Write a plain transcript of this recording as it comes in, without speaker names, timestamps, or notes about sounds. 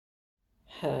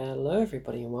Hello,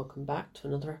 everybody, and welcome back to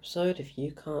another episode of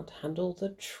You Can't Handle the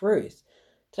Truth.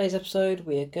 Today's episode,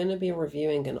 we are going to be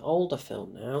reviewing an older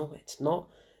film now. It's not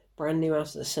brand new out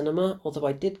of the cinema, although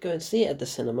I did go and see it at the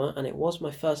cinema, and it was my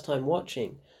first time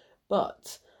watching.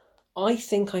 But I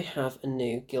think I have a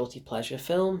new guilty pleasure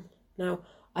film. Now,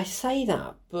 I say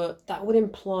that, but that would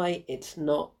imply it's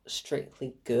not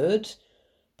strictly good.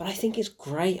 But I think it's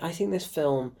great. I think this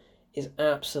film is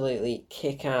absolutely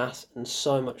kick-ass and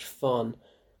so much fun.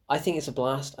 I think it's a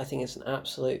blast. I think it's an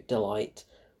absolute delight.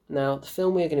 Now, the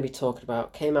film we're going to be talking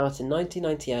about came out in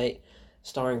 1998,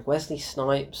 starring Wesley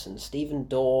Snipes and Stephen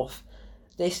Dorff.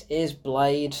 This is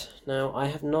Blade. Now, I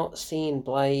have not seen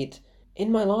Blade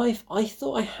in my life. I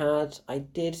thought I had. I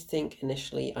did think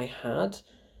initially I had.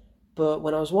 But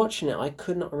when I was watching it, I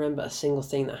could not remember a single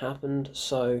thing that happened.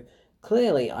 So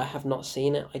clearly, I have not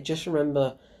seen it. I just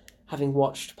remember having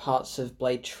watched parts of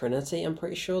Blade Trinity, I'm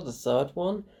pretty sure, the third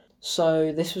one.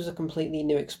 So this was a completely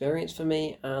new experience for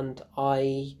me, and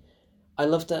I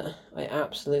loved it. I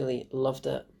absolutely loved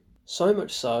it. So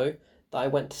much so that I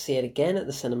went to see it again at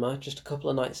the cinema just a couple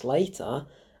of nights later,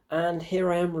 and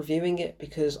here I am reviewing it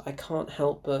because I can't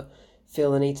help but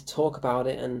feel the need to talk about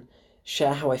it and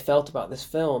share how I felt about this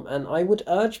film. And I would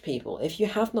urge people, if you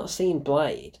have not seen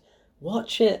Blade,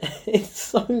 watch it. It's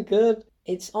so good.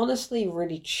 It's honestly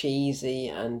really cheesy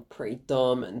and pretty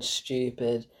dumb and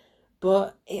stupid,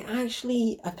 but it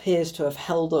actually appears to have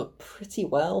held up pretty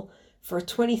well for a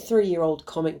 23-year-old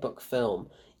comic book film.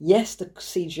 Yes, the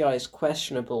CGI is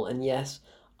questionable, and yes,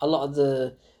 a lot of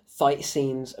the fight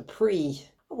scenes are pretty,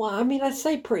 well, I mean, I'd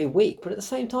say pretty weak, but at the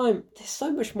same time, they're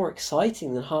so much more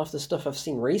exciting than half the stuff I've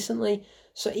seen recently.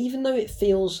 So even though it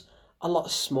feels a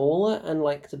lot smaller and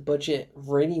like the budget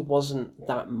really wasn't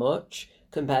that much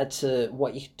compared to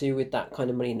what you could do with that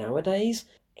kind of money nowadays,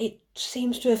 it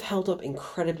seems to have held up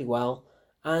incredibly well.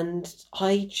 And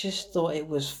I just thought it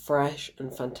was fresh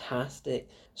and fantastic.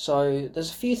 So there's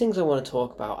a few things I want to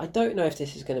talk about. I don't know if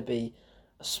this is going to be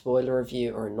a spoiler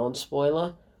review or a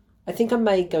non-spoiler. I think I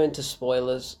may go into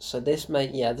spoilers, so this will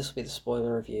be the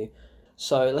spoiler review.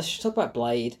 So let's just talk about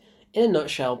Blade. In a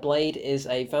nutshell, Blade is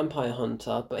a vampire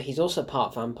hunter, but he's also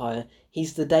part vampire.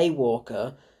 He's the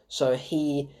Daywalker, so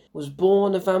he was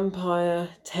born a vampire,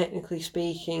 technically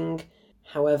speaking.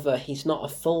 However, he's not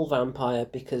a full vampire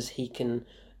because he can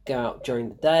go out during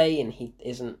the day and he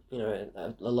isn't,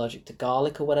 allergic to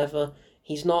garlic or whatever.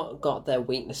 He's not got their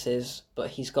weaknesses, but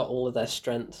he's got all of their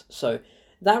strengths. So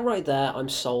that right there, I'm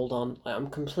sold on. I'm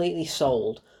completely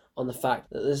sold on the fact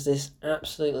that there's this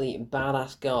absolutely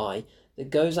badass guy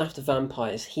that goes after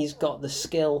vampires. He's got the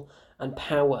skill and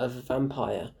power of a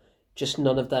vampire, just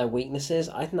none of their weaknesses.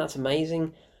 I think that's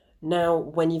amazing. Now,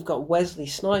 when you've got Wesley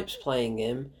Snipes playing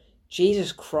him,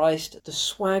 Jesus Christ, the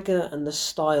swagger and the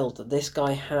style that this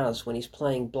guy has when he's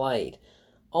playing Blade,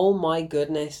 oh my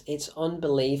goodness, it's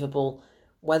unbelievable.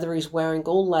 Whether he's wearing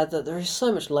all leather, there is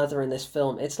so much leather in this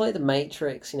film. It's like The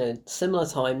Matrix, similar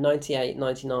time, 98,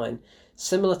 99.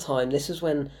 Similar time, this is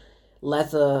when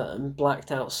leather and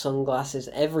blacked out sunglasses,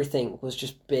 everything was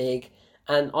just big.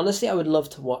 And honestly, I would love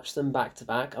to watch them back to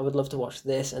back. I would love to watch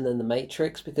this and then The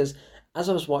Matrix, because as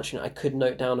I was watching it, I could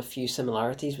note down a few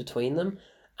similarities between them.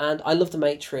 And I love The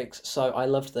Matrix, so I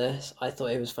loved this. I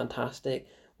thought it was fantastic.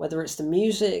 Whether it's the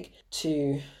music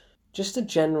to just the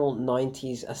general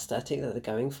 90s aesthetic that they're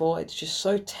going for, it's just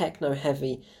so techno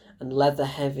heavy and leather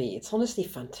heavy. It's honestly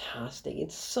fantastic.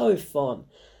 It's so fun.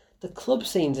 The club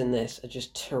scenes in this are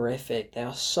just terrific. They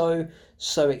are so,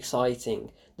 so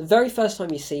exciting. The very first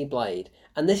time you see Blade,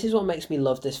 and this is what makes me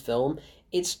love this film,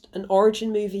 it's an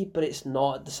origin movie, but it's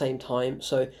not at the same time.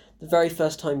 So the very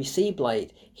first time you see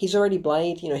Blade, he's already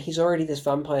Blade, he's already this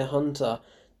vampire hunter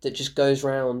that just goes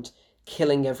around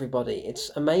killing everybody.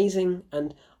 It's amazing,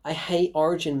 and I hate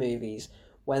origin movies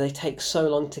where they take so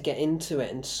long to get into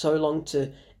it and so long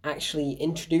to actually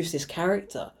introduce this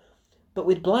character. But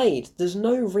with Blade, there's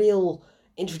no real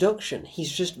introduction.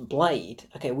 He's just Blade.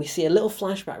 Okay, we see a little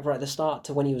flashback right at the start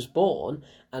to when he was born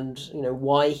and,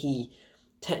 why he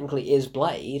technically is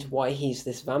Blade, why he's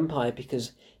this vampire,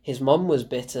 because his mum was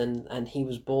bitten and he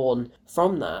was born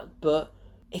from that. But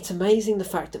it's amazing the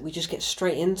fact that we just get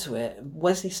straight into it.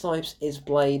 Wesley Snipes is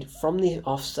Blade from the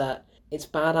offset. It's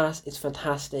badass, it's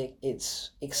fantastic, it's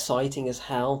exciting as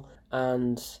hell,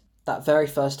 and that very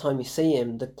first time you see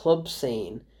him, the club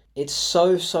scene, it's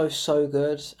so, so, so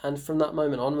good. And from that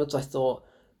moment onwards, I thought,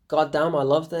 God damn, I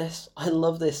love this. I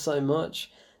love this so much.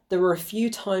 There were a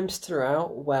few times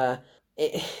throughout where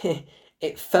it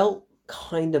it felt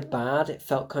kind of bad. It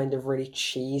felt kind of really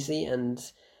cheesy and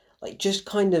like just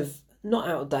kind of not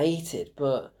outdated,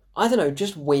 but I don't know,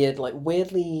 just weird, like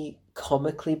weirdly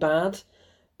comically bad.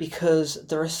 because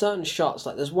there are certain shots,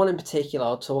 like there's one in particular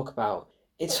I'll talk about.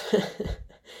 It's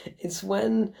it's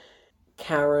when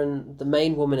Karen, the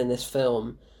main woman in this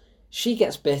film, she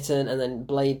gets bitten and then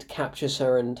Blade captures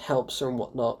her and helps her and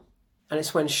whatnot. And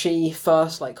it's when she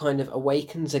first like kind of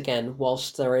awakens again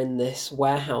whilst they're in this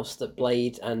warehouse that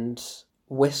Blade and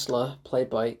Whistler,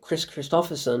 played by Chris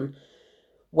Christopherson,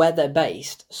 where they're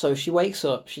based. So she wakes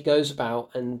up, she goes about,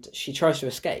 and she tries to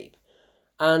escape.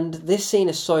 And this scene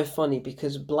is so funny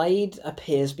because Blade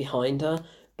appears behind her,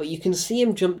 but you can see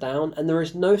him jump down, and there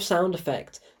is no sound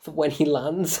effect for when he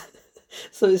lands.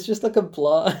 So it's just like a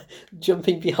blur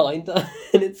jumping behind her,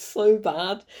 and it's so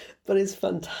bad, but it's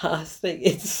fantastic.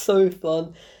 It's so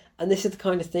fun, and this is the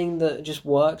kind of thing that just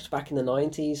worked back in the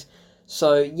 90s.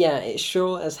 So yeah, it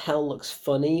sure as hell looks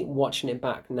funny watching it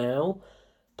back now,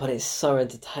 but it's so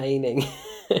entertaining.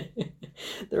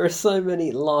 There are so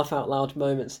many laugh out loud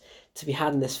moments to be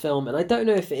had in this film, and I don't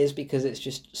know if it is because it's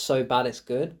just so bad it's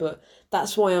good, but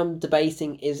that's why I'm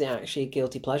debating, is it actually a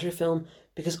guilty pleasure film?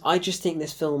 Because I just think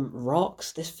this film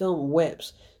rocks. This film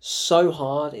whips so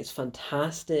hard. It's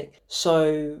fantastic.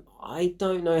 So I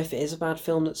don't know if it is a bad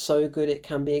film that's so good it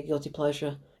can be a guilty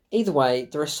pleasure. Either way,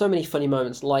 there are so many funny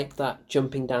moments like that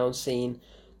jumping down scene.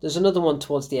 There's another one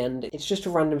towards the end. It's just a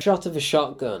random shot of a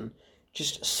shotgun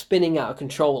just spinning out of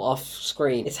control off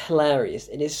screen. It's hilarious.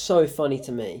 It is so funny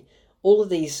to me. All of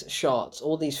these shots,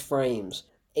 all these frames,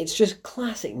 it's just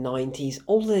classic 90s.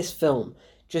 All of this film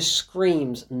just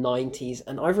screams 90s,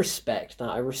 and I respect that.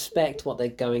 I respect what they're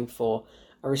going for.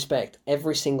 I respect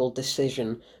every single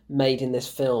decision made in this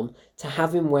film. To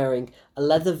have him wearing a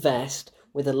leather vest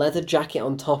with a leather jacket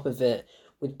on top of it,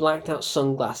 with blacked out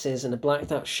sunglasses and a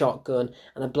blacked out shotgun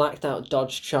and a blacked out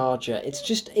Dodge Charger.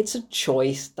 It's a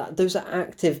choice. Those are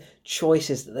active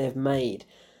choices that they've made.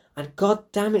 And god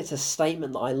damn, it's a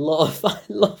statement that I love. I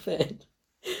love it.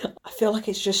 I feel like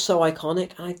it's just so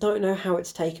iconic, and I don't know how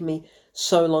it's taken me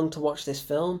so long to watch this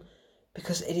film,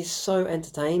 because it is so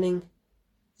entertaining.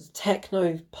 The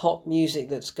techno pop music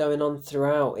that's going on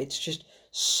throughout, it's just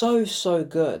so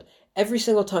good. Every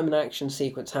single time an action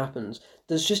sequence happens,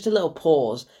 there's just a little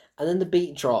pause, and then the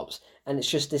beat drops, and it's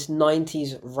just this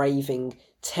 90s raving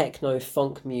techno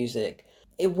funk music.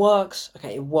 It works,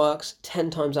 okay, it works 10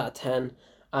 times out of 10,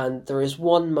 and there is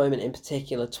one moment in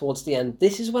particular towards the end.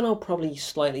 This is when I'll probably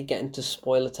slightly get into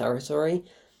spoiler territory.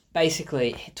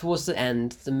 Basically, towards the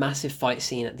end, the massive fight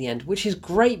scene at the end, which is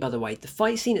great, by the way. The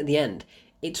fight scene at the end,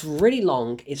 it's really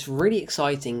long, it's really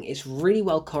exciting, it's really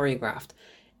well choreographed,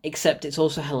 except it's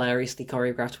also hilariously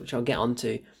choreographed, which I'll get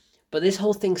onto. But this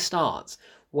whole thing starts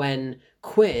when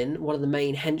Quinn, one of the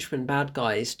main henchman bad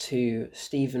guys to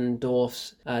Stephen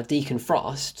Dorff's Deacon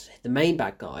Frost, the main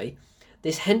bad guy,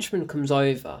 this henchman comes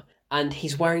over and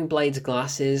he's wearing Blade's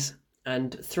glasses,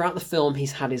 and throughout the film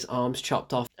he's had his arms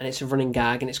chopped off, and it's a running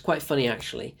gag, and it's quite funny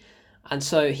actually. And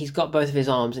so he's got both of his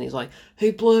arms and he's like,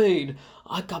 "Hey Blade,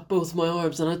 I got both my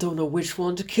arms and I don't know which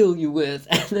one to kill you with."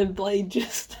 And then Blade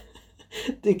just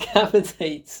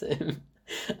decapitates him,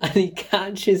 and he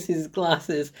catches his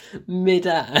glasses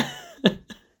mid-air.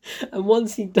 And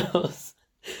once he does,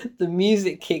 the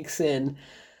music kicks in,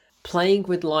 Playing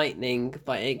with Lightning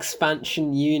by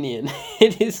Expansion Union.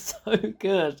 It is so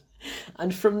good.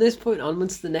 And from this point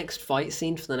onwards, the next fight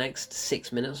scene for the next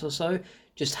 6 minutes or so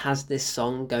just has this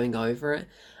song going over it,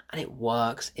 and it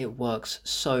works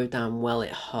so damn well,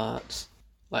 it hurts.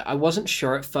 Like, I wasn't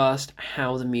sure at first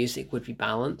how the music would be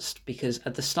balanced, because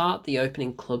at the start, the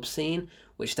opening club scene,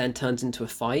 which then turns into a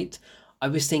fight, I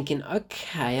was thinking,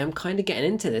 okay, I'm kind of getting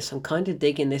into this, I'm kind of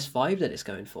digging this vibe that it's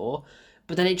going for,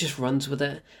 but then it just runs with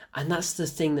it, and that's the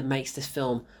thing that makes this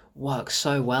film work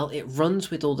so well. It runs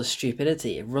with all the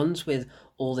stupidity, it runs with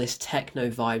all this techno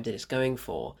vibe that it's going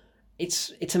for.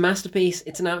 It's a masterpiece,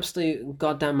 it's an absolute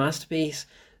goddamn masterpiece.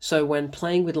 So when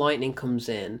Playing with Lightning comes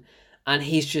in, and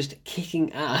he's just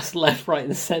kicking ass left, right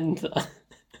and centre,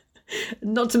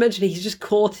 not to mention he's just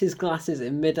caught his glasses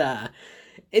in midair.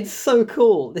 It's so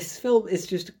cool. This film is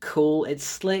just cool. It's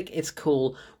slick. It's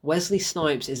cool. Wesley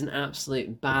Snipes is an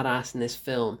absolute badass in this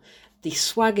film. The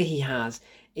swagger he has,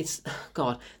 it's,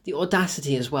 God, the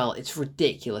audacity as well. It's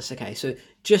ridiculous. Okay, so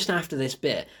just after this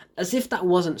bit, as if that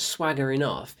wasn't swagger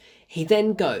enough, he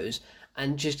then goes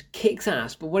and just kicks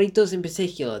ass. But what he does in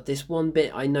particular, this one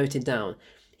bit I noted down,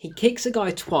 he kicks a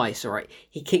guy twice, alright?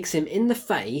 He kicks him in the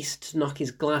face to knock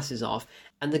his glasses off,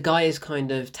 and the guy is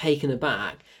kind of taken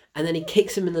aback. And then he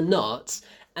kicks him in the nuts,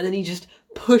 and then he just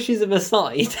pushes him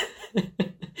aside.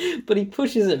 But he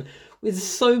pushes him with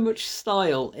so much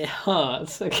style, it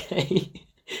hurts, okay?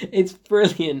 It's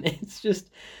brilliant.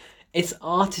 It's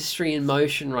artistry in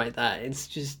motion right there. It's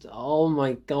just, oh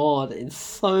my god, it's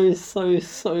so, so,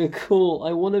 so cool.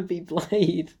 I want to be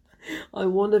Blade. I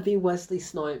want to be Wesley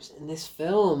Snipes in this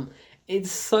film.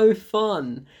 It's so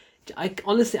fun. I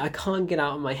honestly, I can't get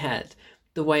out of my head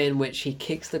the way in which he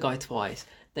kicks the guy twice,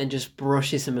 then just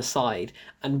brushes him aside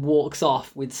and walks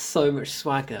off with so much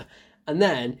swagger. And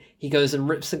then he goes and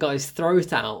rips the guy's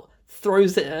throat out,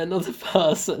 throws it at another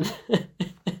person.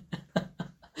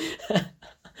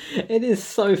 It is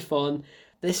so fun.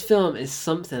 This film is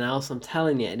something else, I'm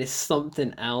telling you. It is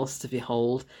something else to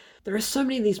behold. There are so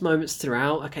many of these moments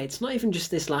throughout. Okay, it's not even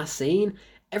just this last scene.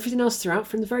 Everything else throughout,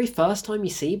 from the very first time you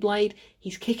see Blade,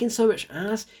 he's kicking so much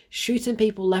ass, shooting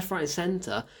people left, right, and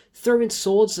centre, throwing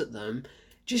swords at them.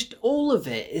 Just all of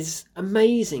it is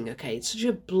amazing, okay? It's such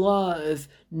a blur of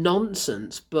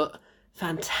nonsense, but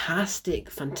fantastic,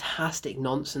 fantastic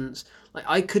nonsense. Like,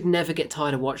 I could never get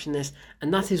tired of watching this,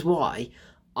 and that is why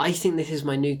I think this is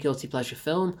my new guilty pleasure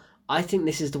film. I think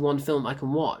this is the one film I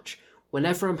can watch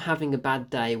whenever I'm having a bad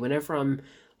day, whenever I'm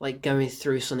like going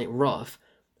through something rough.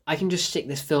 I can just stick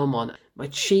this film on. My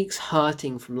cheeks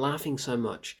hurting from laughing so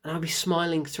much, and I'll be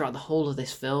smiling throughout the whole of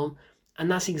this film. And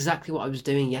that's exactly what I was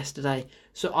doing yesterday.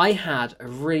 So I had a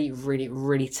really, really,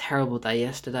 really terrible day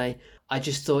yesterday. I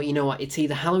just thought, you know what, it's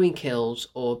either Halloween Kills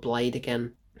or Blade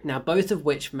again. Now, both of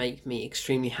which make me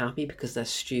extremely happy because they're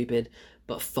stupid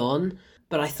but fun.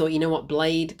 But I thought, you know what,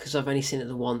 Blade, because I've only seen it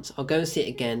the once, I'll go and see it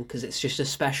again because it's just a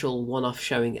special one-off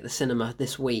showing at the cinema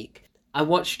this week. I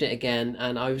watched it again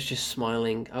and I was just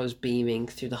smiling. I was beaming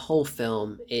through the whole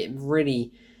film. It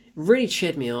really, really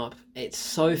cheered me up. It's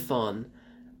so fun.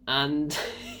 And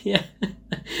yeah,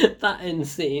 that end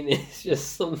scene is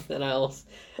just something else.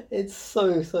 It's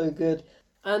so, so good.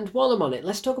 And while I'm on it,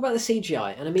 let's talk about the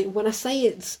CGI. And I mean, when I say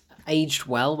it's aged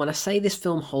well, when I say this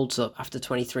film holds up after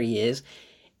 23 years,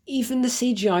 even the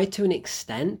CGI to an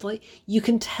extent, like, you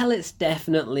can tell it's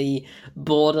definitely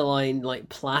borderline, like,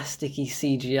 plasticky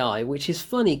CGI, which is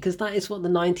funny because that is what the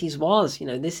 90s was. You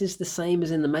know, this is the same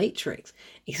as in The Matrix.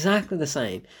 Exactly the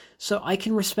same. So I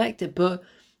can respect it, but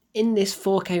in this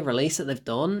 4K release that they've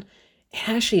done, it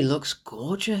actually looks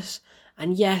gorgeous.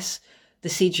 And yes, the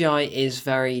CGI is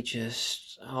very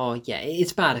just, oh yeah,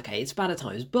 it's bad, okay, it's bad at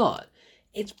times, but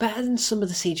it's better than some of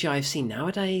the CGI I've seen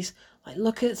nowadays. Like,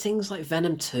 look at things like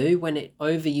Venom 2 when it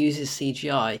overuses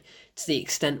CGI to the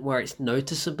extent where it's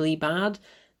noticeably bad.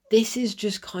 This is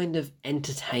just kind of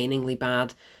entertainingly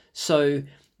bad. So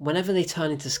whenever they turn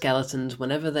into skeletons,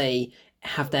 whenever they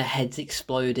have their heads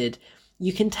exploded,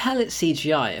 you can tell it's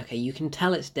CGI, okay? You can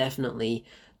tell it's definitely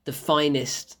the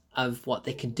finest of what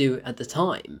they could do at the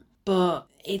time. But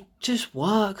it just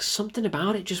works. Something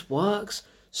about it just works.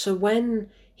 So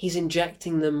when he's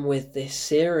injecting them with this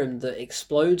serum that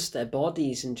explodes their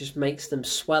bodies and just makes them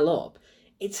swell up,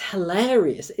 it's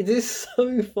hilarious. It is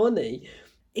so funny.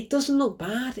 It doesn't look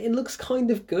bad. It looks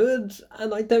kind of good.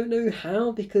 And I don't know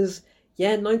how, because,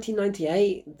 yeah,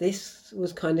 1998, this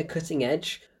was kind of cutting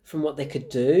edge from what they could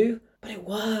do. But it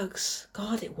works.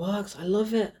 God, it works. I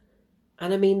love it.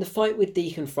 And I mean, the fight with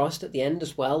Deacon Frost at the end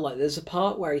as well. Like, there's a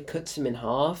part where he cuts him in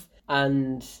half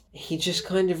and he just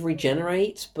kind of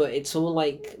regenerates, but it's all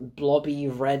like blobby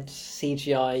red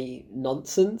CGI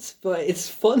nonsense, but it's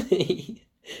funny.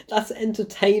 That's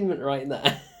entertainment right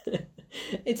there.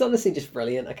 It's honestly just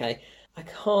brilliant, okay? I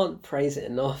can't praise it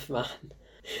enough, man.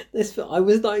 I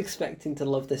was not expecting to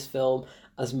love this film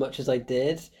as much as I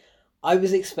did. I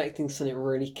was expecting something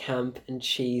really camp and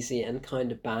cheesy and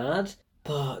kind of bad.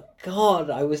 But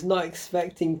God, I was not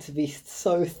expecting to be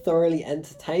so thoroughly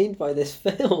entertained by this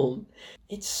film.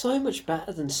 It's so much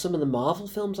better than some of the Marvel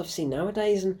films I've seen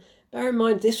nowadays. And bear in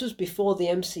mind, this was before the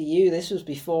MCU. This was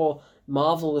before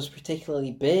Marvel was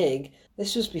particularly big.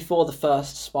 This was before the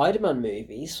first Spider-Man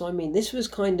movie. So, I mean, this was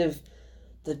kind of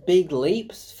the big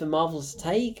leap for Marvel to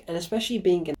take. And especially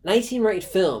being an 18-rated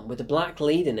film with a black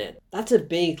lead in it. That's a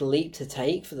big leap to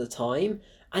take for the time.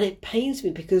 And it pains me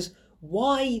because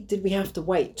why did we have to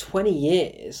wait 20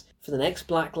 years for the next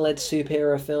black-led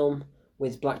superhero film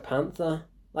with Black Panther?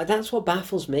 Like, that's what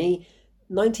baffles me.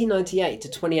 1998 to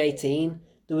 2018,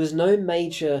 there was no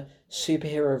major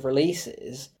superhero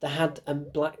releases that had a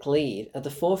black lead at the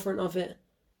forefront of it.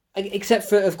 Except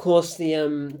for, of course,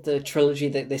 the trilogy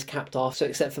that this capped off. So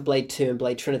except for Blade 2 and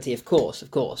Blade Trinity, of course.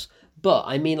 But,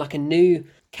 I mean, like, a new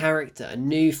character, a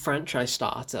new franchise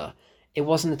starter. It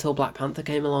wasn't until Black Panther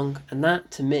came along, and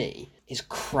that, to me, is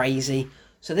crazy.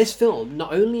 So this film,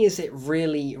 not only is it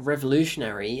really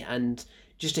revolutionary and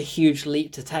just a huge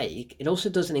leap to take, it also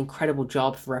does an incredible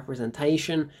job for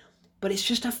representation. but it's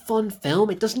just a fun film.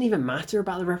 It doesn't even matter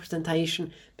about the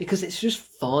representation because it's just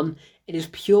fun. It is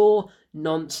pure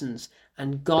nonsense,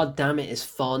 and god damn it is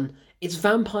fun. It's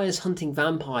vampires hunting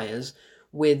vampires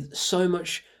with so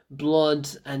much blood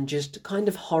and just kind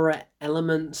of horror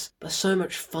elements, but so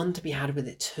much fun to be had with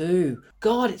it too.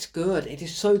 God, it's good. It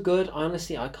is so good.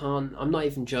 Honestly, I'm not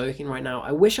even joking right now.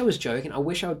 I wish I was joking. I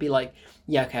wish I would be like,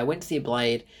 yeah, okay, I went to see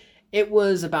Blade. It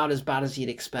was about as bad as you'd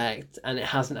expect, and it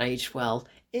hasn't aged well.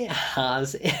 It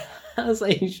has. It has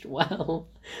aged well.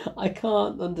 I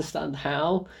can't understand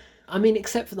how. I mean,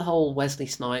 except for the whole Wesley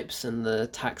Snipes and the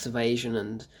tax evasion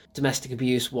and domestic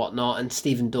abuse, whatnot, and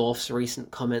Stephen Dorff's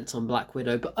recent comments on Black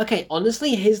Widow. But okay,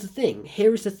 honestly, here's the thing.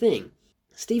 Here is the thing.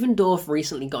 Stephen Dorff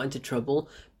recently got into trouble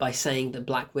by saying that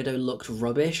Black Widow looked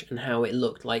rubbish and how it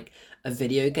looked like a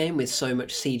video game with so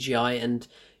much CGI and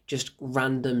just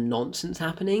random nonsense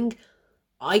happening.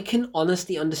 I can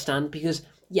honestly understand because,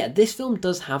 yeah, this film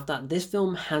does have that. This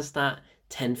film has that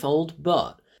tenfold,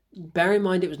 but bear in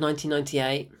mind it was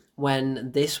 1998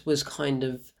 when this was kind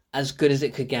of as good as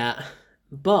it could get,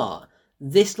 but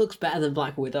this looks better than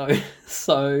Black Widow.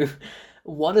 So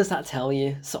what does that tell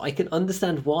you? So I can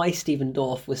understand why Stephen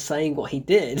Dorff was saying what he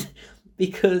did,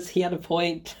 because he had a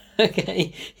point.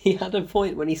 Okay, he had a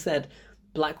point when he said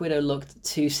Black Widow looked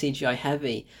too CGI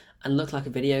heavy and looked like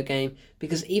a video game,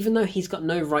 because even though he's got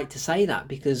no right to say that,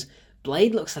 because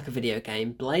Blade looks like a video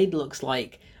game, Blade looks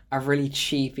like a really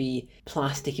cheapy,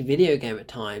 plasticky video game at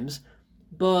times,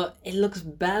 but it looks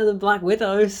better than Black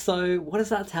Widow, so what does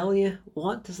that tell you?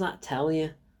 What does that tell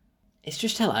you? It's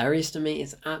just hilarious to me.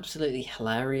 It's absolutely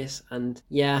hilarious. And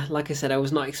yeah, like I said, I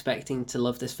was not expecting to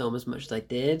love this film as much as I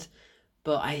did,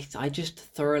 but I just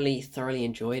thoroughly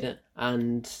enjoyed it.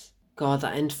 And God,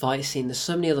 that end fight scene, there's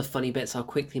so many other funny bits I'll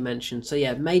quickly mention. So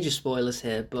yeah, major spoilers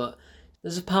here, but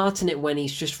there's a part in it when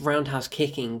he's just roundhouse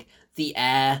kicking the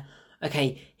air.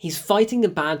 Okay, he's fighting a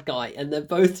bad guy and they're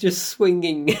both just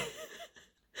swinging.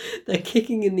 They're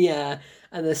kicking in the air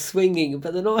and they're swinging,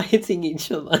 but they're not hitting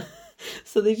each other.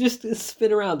 So they just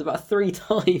spin around about 3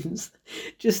 times,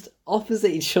 just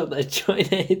opposite each other, trying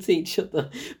to hit each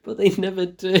other, but they never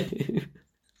do.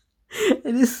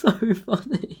 It is so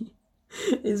funny.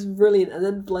 It's brilliant. And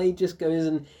then Blade just goes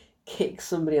and kicks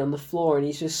somebody on the floor and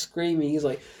he's just screaming. He's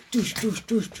like, douche, douche,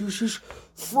 douche, douche, douche,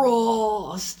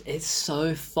 Frost. It's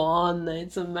so fun.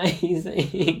 It's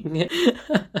amazing.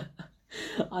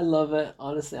 I love it.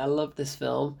 Honestly, I love this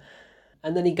film.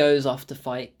 And then he goes off to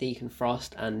fight Deacon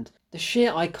Frost, and the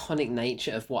sheer iconic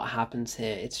nature of what happens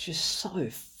here, it's just so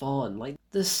fun. Like,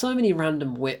 there's so many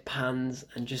random whip pans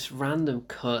and just random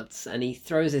cuts, and he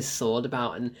throws his sword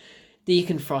about, and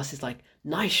Deacon Frost is like,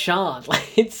 nice shot.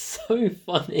 Like, it's so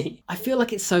funny. I feel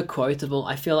like it's so quotable.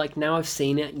 I feel like now I've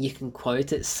seen it, you can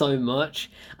quote it so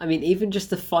much. I mean, even just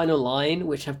the final line,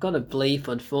 which I've got to bleep,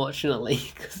 unfortunately,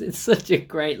 because it's such a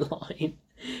great line.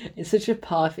 It's such a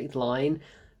perfect line.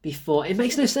 Before, it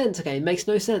makes no sense, okay, it makes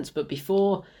no sense, but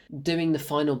before doing the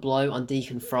final blow on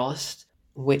Deacon Frost,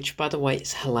 which, by the way,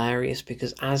 is hilarious,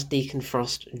 because as Deacon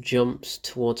Frost jumps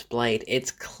towards Blade,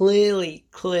 it's clearly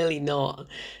not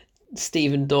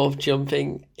Stephen Dorff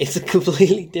jumping. It's a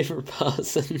completely different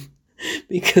person,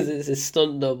 because it's a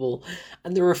stunt double,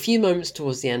 and there are a few moments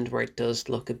towards the end where it does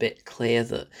look a bit clear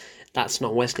that that's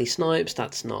not Wesley Snipes,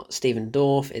 that's not Stephen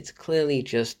Dorff, it's clearly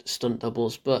just stunt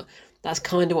doubles, but that's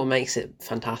kind of what makes it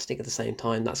fantastic at the same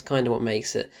time. That's kind of what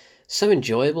makes it so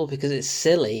enjoyable, because it's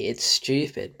silly, it's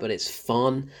stupid, but it's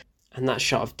fun. And that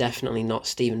shot of definitely not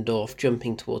Stephen Dorff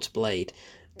jumping towards Blade,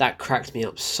 that cracked me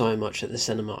up so much at the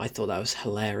cinema. I thought that was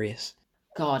hilarious.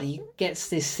 God, he gets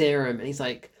this serum and he's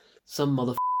like, some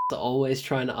motherfuckers are always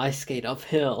trying to ice skate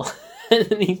uphill. And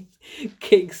then he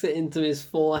kicks it into his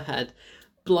forehead,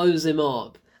 blows him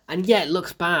up. And yeah, it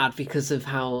looks bad because of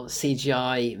how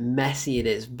CGI messy it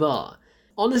is, but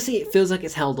honestly, it feels like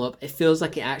it's held up. It feels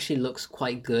like it actually looks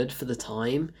quite good for the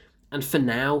time. And for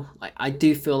now, I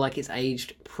do feel like it's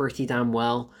aged pretty damn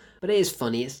well. But it is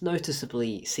funny. It's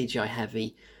noticeably CGI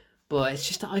heavy. But it's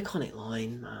just an iconic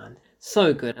line, man.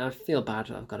 So good. I feel bad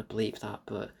that I've got to bleep that,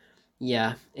 but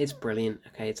yeah, it's brilliant.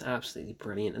 Okay, it's absolutely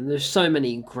brilliant. And there's so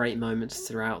many great moments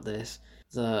throughout this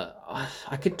that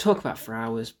I could talk about for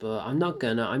hours, but I'm not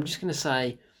gonna. I'm just gonna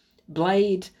say,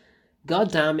 Blade,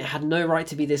 goddamn, it had no right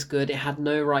to be this good. It had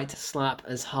no right to slap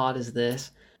as hard as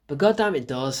this. But goddamn it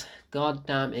does.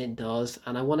 Goddamn it does.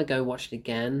 And I want to go watch it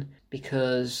again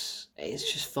because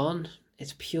it's just fun.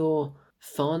 It's pure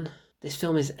fun. This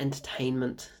film is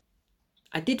entertainment.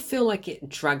 I did feel like it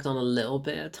dragged on a little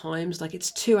bit at times. Like,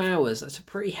 it's 2 hours. That's a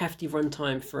pretty hefty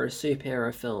runtime for a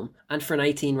superhero film. And for an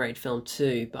 18 rated film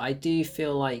too. But I do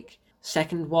feel like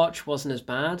Second watch wasn't as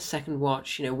bad. Second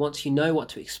watch, once you know what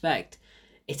to expect,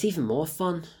 it's even more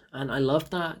fun. And I love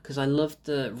that because I love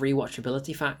the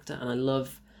rewatchability factor, and I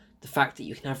love the fact that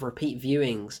you can have repeat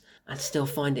viewings and still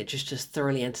find it just as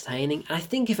thoroughly entertaining. And I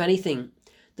think, if anything,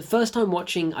 the first time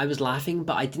watching, I was laughing,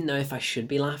 but I didn't know if I should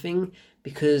be laughing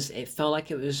because it felt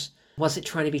like was it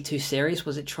trying to be too serious?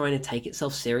 Was it trying to take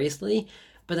itself seriously?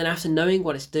 But then after knowing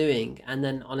what it's doing, and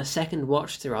then on a second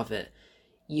watch through of it,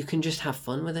 you can just have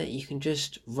fun with it. You can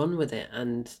just run with it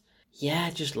and yeah,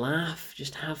 just laugh,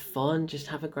 just have fun, just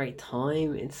have a great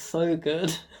time. It's so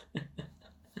good.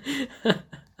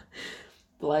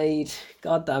 Blade,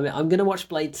 god damn it. I'm going to watch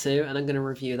Blade 2 and I'm going to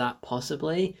review that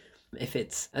possibly. If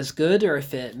it's as good or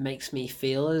if it makes me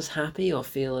feel as happy or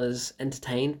feel as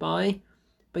entertained by.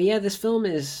 But yeah, this film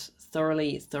is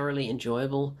thoroughly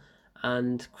enjoyable.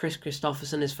 And Chris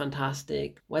Christopherson is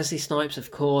fantastic. Wesley Snipes, of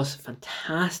course,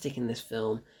 fantastic in this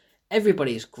film.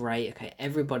 Everybody is great, okay?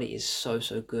 Everybody is so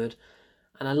good.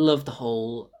 And I love the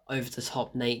whole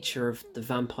over-the-top nature of the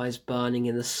vampires burning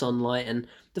in the sunlight. And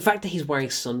the fact that he's wearing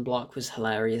sunblock was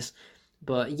hilarious.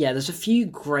 But yeah, there's a few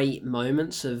great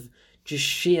moments of just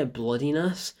sheer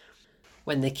bloodiness.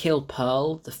 When they kill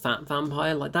Pearl, the fat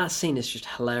vampire, like that scene is just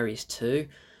hilarious too.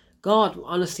 God,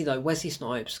 honestly though, Wesley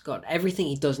Snipes, God, everything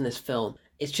he does in this film,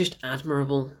 it's just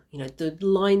admirable. The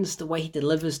lines, the way he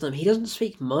delivers them, he doesn't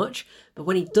speak much, but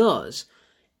when he does,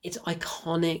 it's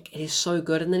iconic, it is so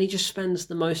good, and then he just spends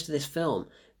the most of this film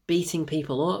beating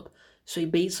people up. So he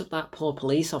beats up that poor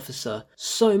police officer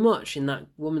so much in that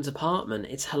woman's apartment,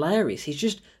 it's hilarious. He's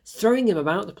just throwing him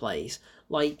about the place,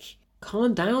 like,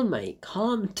 calm down, mate,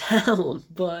 calm down.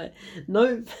 But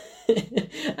nope.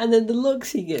 And then the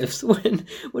looks he gives when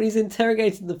he's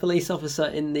interrogating the police officer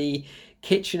in the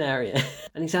kitchen area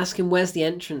and he's asking where's the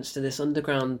entrance to this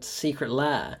underground secret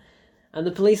lair, and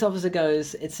the police officer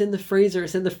goes, it's in the freezer,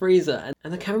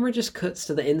 and the camera just cuts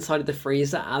to the inside of the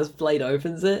freezer as Blade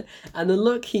opens it, and the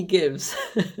look he gives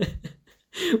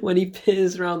when he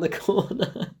peers around the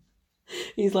corner,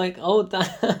 he's like, oh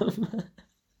damn.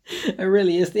 It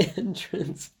really is the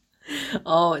entrance.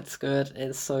 Oh, it's good.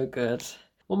 It's so good.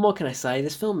 What more can I say?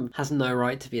 This film has no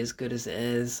right to be as good as it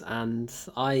is, and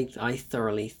I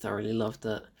thoroughly loved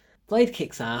it. Blade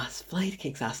kicks ass.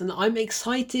 And I'm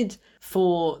excited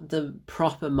for the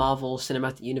proper Marvel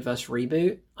Cinematic Universe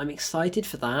reboot. I'm excited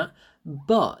for that,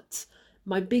 but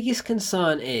my biggest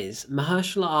concern is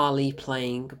Mahershala Ali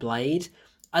playing Blade.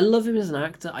 I love him as an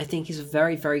actor. I think he's a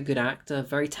very good actor,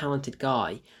 very talented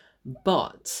guy.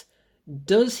 But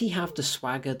does he have the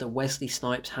swagger that Wesley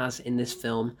Snipes has in this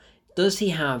film? Does he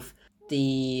have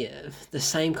the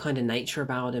same kind of nature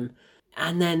about him?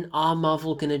 And then are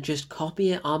Marvel going to just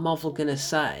copy it? Are Marvel going to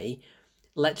say,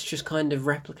 let's just kind of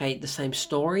replicate the same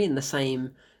story and the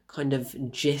same kind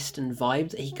of gist and vibe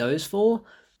that he goes for?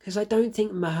 Because I don't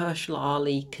think Mahershala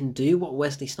Ali can do what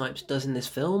Wesley Snipes does in this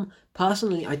film.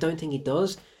 Personally, I don't think he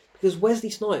does. Because Wesley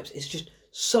Snipes is just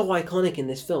so iconic in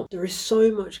this film. There is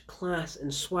so much class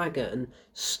and swagger and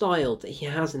style that he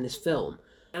has in this film.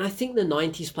 And I think the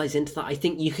 90s plays into that. I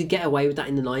think you could get away with that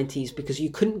in the 90s because you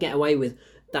couldn't get away with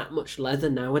that much leather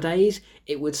nowadays.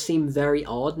 It would seem very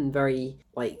odd and very,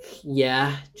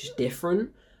 just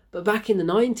different. But back in the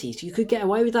 90s, you could get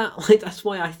away with that. That's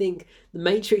why I think The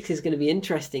Matrix is going to be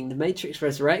interesting. The Matrix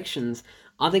Resurrections,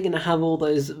 are they going to have all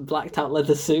those blacked out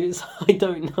leather suits? I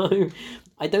don't know.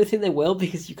 I don't think they will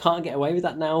because you can't get away with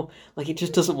that now. It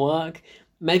just doesn't work.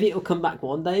 Maybe it'll come back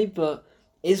one day, but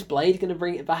is Blade going to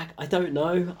bring it back? I don't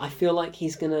know. I feel like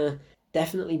he's going to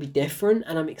definitely be different,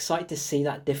 and I'm excited to see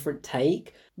that different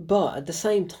take. But at the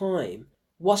same time,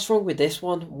 what's wrong with this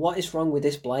one? What is wrong with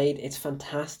this Blade? It's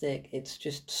fantastic. It's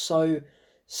just so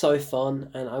fun,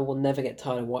 and I will never get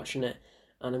tired of watching it.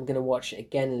 And I'm going to watch it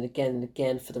again and again and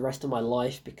again for the rest of my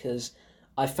life because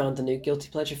I found a new guilty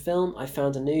pleasure film. I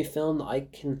found a new film that I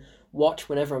can watch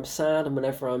whenever I'm sad and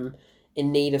whenever I'm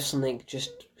in need of something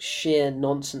just sheer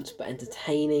nonsense but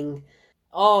entertaining.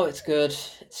 Oh, it's good.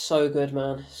 It's so good,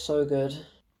 man. So good.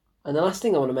 And the last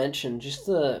thing I want to mention, just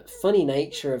the funny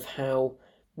nature of how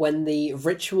when the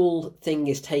ritual thing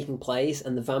is taking place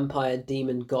and the vampire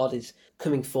demon god is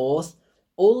coming forth,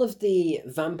 all of the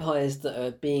vampires that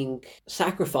are being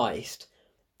sacrificed,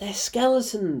 they're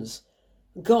skeletons.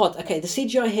 God, okay, the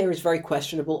CGI here is very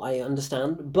questionable, I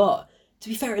understand, but to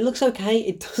be fair, it looks okay.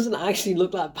 It doesn't actually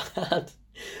look that bad.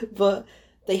 But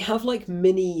they have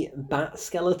mini bat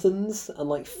skeletons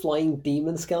and flying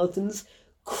demon skeletons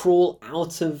crawl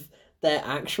out of their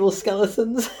actual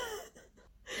skeletons.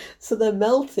 So they're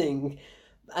melting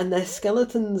and their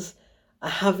skeletons are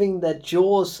having their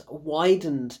jaws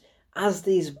widened as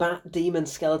these bat demon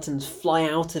skeletons fly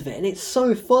out of it, and it's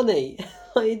so funny.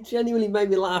 Like, it genuinely made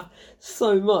me laugh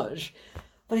so much.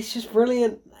 But it's just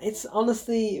brilliant. It's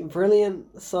honestly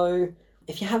brilliant. So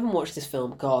if you haven't watched this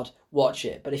film, God, watch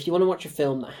it. But if you want to watch a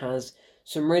film that has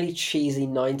some really cheesy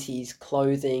 90s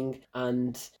clothing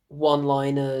and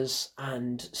one-liners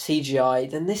and CGI,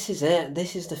 then this is it.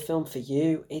 This is the film for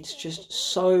you. It's just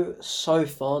so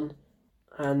fun.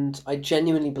 And I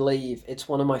genuinely believe it's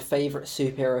one of my favourite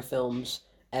superhero films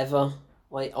ever.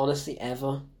 Like, honestly,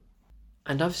 ever.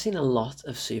 And I've seen a lot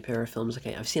of superhero films,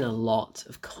 okay? I've seen a lot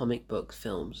of comic book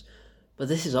films. But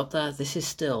this is up there. This is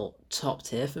still top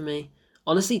tier for me.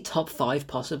 Honestly, top 5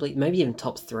 possibly. Maybe even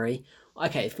top 3.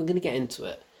 Okay, if we're going to get into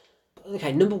it.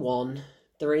 Okay, number 1,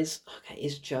 there is... Okay,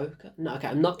 is Joker? No, okay,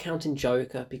 I'm not counting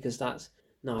Joker because that's...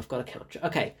 No, I've got to count...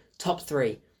 Okay, top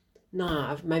 3.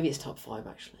 No, maybe it's top 5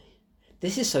 actually.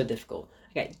 This is so difficult.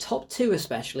 Okay, top 2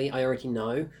 especially, I already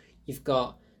know. You've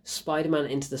got Spider-Man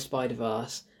Into the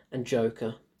Spider-Verse and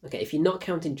Joker. Okay, if you're not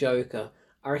counting Joker,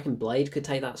 I reckon Blade could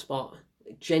take that spot.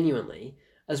 Genuinely.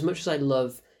 As much as I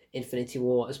love Infinity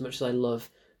War, as much as I love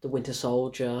The Winter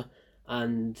Soldier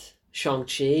and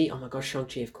Shang-Chi, oh my gosh,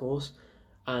 Shang-Chi of course,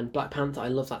 and Black Panther, I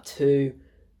love that too.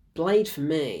 Blade for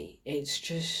me, it's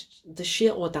just the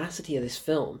sheer audacity of this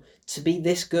film to be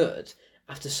this good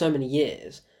after so many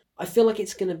years. I feel like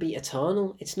it's going to be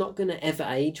eternal. It's not going to ever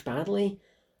age badly.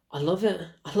 I love it.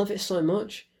 I love it so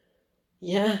much.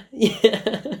 Yeah.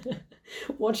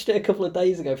 Watched it a couple of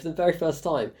days ago for the very first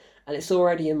time, and it's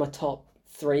already in my top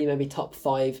 3, maybe top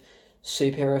 5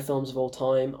 superhero films of all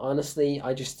time. Honestly,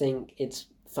 I just think it's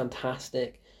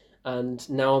fantastic, and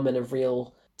now I'm in a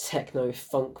real techno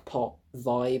funk pop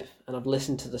vibe, and I've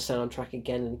listened to the soundtrack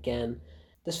again and again.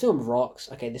 This film rocks.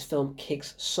 Okay, this film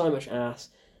kicks so much ass.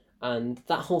 And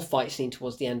that whole fight scene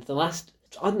towards the end, the last,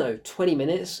 I don't know, 20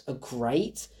 minutes are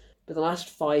great, but the last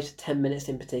 5 to 10 minutes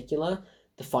in particular,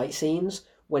 the fight scenes,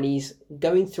 when he's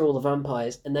going through all the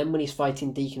vampires, and then when he's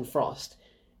fighting Deacon Frost,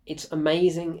 it's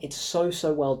amazing, it's so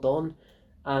well done,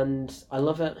 and I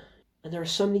love it. And there are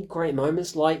so many great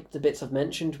moments, like the bits I've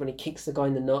mentioned, when he kicks the guy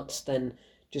in the nuts, then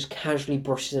just casually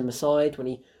brushes him aside, when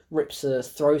he rips a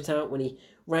throat out, when he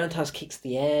roundhouse kicks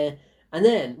the air, and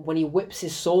then when he whips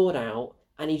his sword out,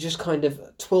 and he just kind of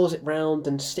twirls it round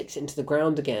and sticks it into the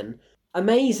ground again.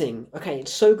 Amazing. Okay,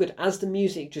 it's so good. As the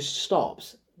music just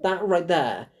stops, that right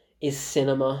there is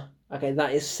cinema. Okay,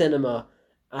 that is cinema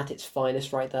at its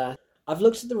finest right there. I've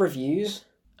looked at the reviews,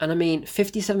 and I mean,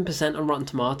 57% on Rotten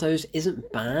Tomatoes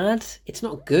isn't bad. It's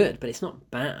not good, but it's not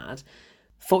bad.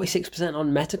 46%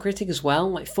 on Metacritic as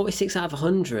well. Like, 46 out of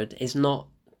 100 is not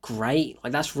great.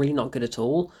 Like, that's really not good at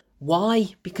all. Why?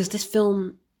 Because this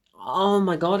film... Oh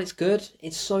my god, it's good.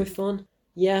 It's so fun.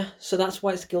 Yeah, so that's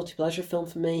why it's a guilty pleasure film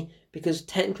for me, because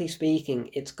technically speaking,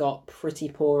 it's got pretty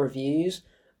poor reviews,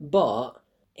 but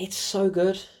it's so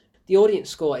good. The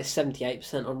audience score is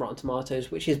 78% on Rotten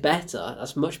Tomatoes, which is better.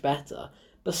 That's much better.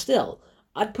 But still,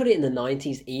 I'd put it in the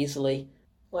 90s easily.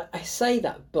 Like, I say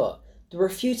that, but there were a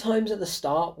few times at the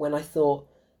start when I thought,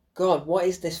 God, what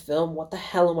is this film? What the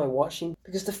hell am I watching?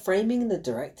 Because the framing and the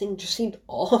directing just seemed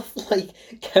off. Like,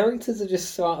 characters are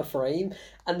just so out of frame,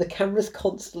 and the camera's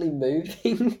constantly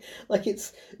moving. Like,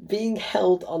 it's being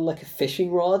held on, like, a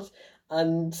fishing rod.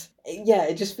 And, yeah,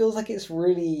 it just feels like it's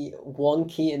really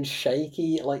wonky and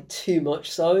shaky, like, too much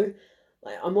so.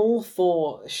 Like, I'm all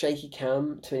for shaky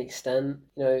cam to an extent.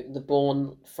 You know, the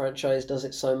Bourne franchise does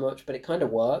it so much, but it kind of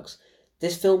works.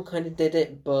 This film kind of did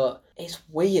it, but it's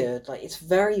weird. Like, it's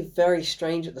very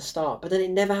strange at the start, but then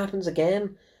it never happens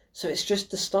again. So it's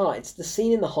just the start. It's the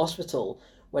scene in the hospital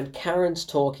when Karen's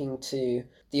talking to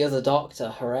the other doctor,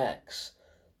 her ex.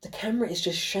 The camera is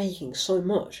just shaking so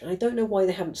much, and I don't know why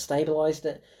they haven't stabilised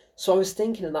it. So I was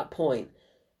thinking at that point,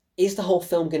 is the whole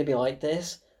film going to be like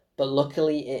this? But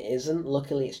luckily it isn't.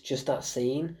 Luckily it's just that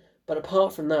scene. But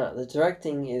apart from that, the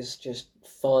directing is just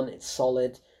fun. It's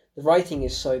solid. The writing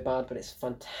is so bad, but it's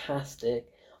fantastic.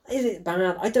 Is it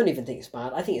bad? I don't even think it's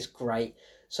bad. I think it's great.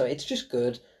 So it's just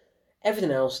good.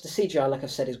 Everything else, the CGI, like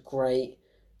I've said, is great.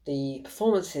 The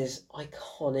performance is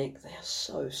iconic. They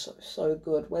are so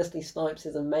good. Wesley Snipes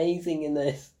is amazing in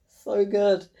this. So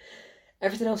good.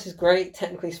 Everything else is great.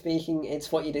 Technically speaking,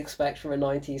 it's what you'd expect from a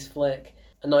 90s flick.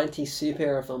 A 90s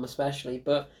superhero film especially.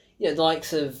 But, you know, the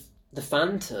likes of The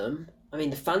Phantom... I mean,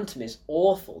 The Phantom is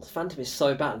awful. The Phantom is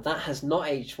so bad. That has not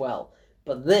aged well.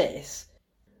 But this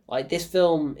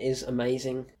film is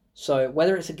amazing. So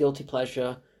whether it's a guilty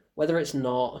pleasure, whether it's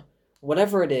not,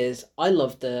 whatever it is, I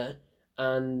loved it.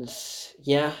 And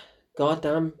yeah,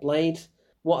 goddamn, Blade.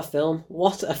 What a film.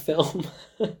 What a film.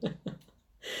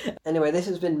 Anyway, this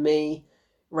has been me,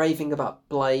 raving about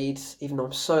Blade, even though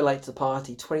I'm so late to the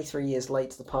party, 23 years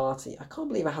late to the party. I can't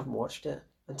believe I haven't watched it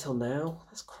until now.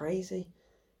 That's crazy.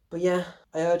 But yeah,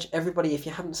 I urge everybody, if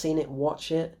you haven't seen it,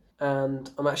 watch it. And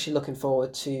I'm actually looking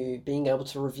forward to being able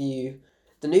to review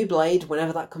the new Blade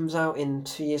whenever that comes out in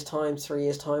 2 years' time, 3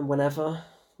 years' time, whenever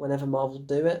Marvel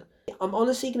do it. I'm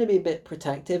honestly going to be a bit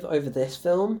protective over this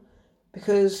film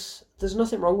because there's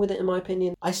nothing wrong with it in my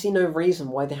opinion. I see no reason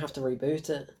why they have to reboot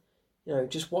it.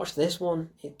 Just watch this one.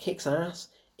 It kicks ass.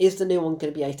 Is the new one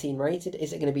going to be 18 rated?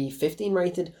 Is it going to be 15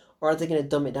 rated? Or are they going to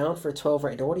dumb it down for a 12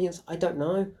 rated audience? I don't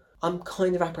know. I'm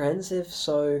kind of apprehensive,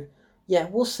 so yeah,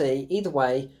 we'll see. Either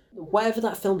way, whatever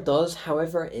that film does,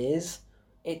 however it is,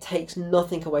 it takes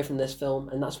nothing away from this film,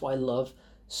 and that's what I love.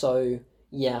 So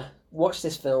yeah, watch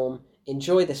this film,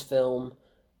 enjoy this film,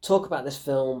 talk about this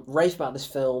film, rave about this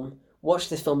film, watch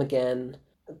this film again.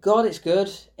 God, it's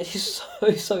good. It is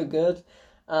so, so good.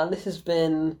 And this has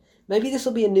been... Maybe this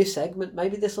will be a new segment.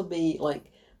 Maybe this will be,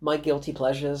 like, my guilty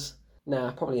pleasures.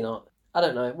 Nah, probably not. I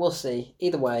don't know. We'll see.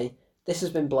 Either way, this has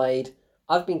been Blade.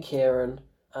 I've been Kieran.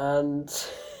 And...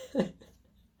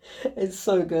 it's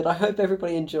so good. I hope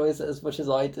everybody enjoys it as much as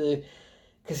I do.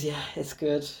 Because, yeah, it's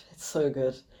good. It's so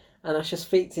good. And I shall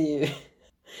speak to you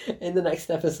in the next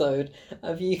episode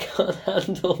of You Can't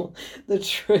Handle the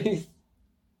Truth.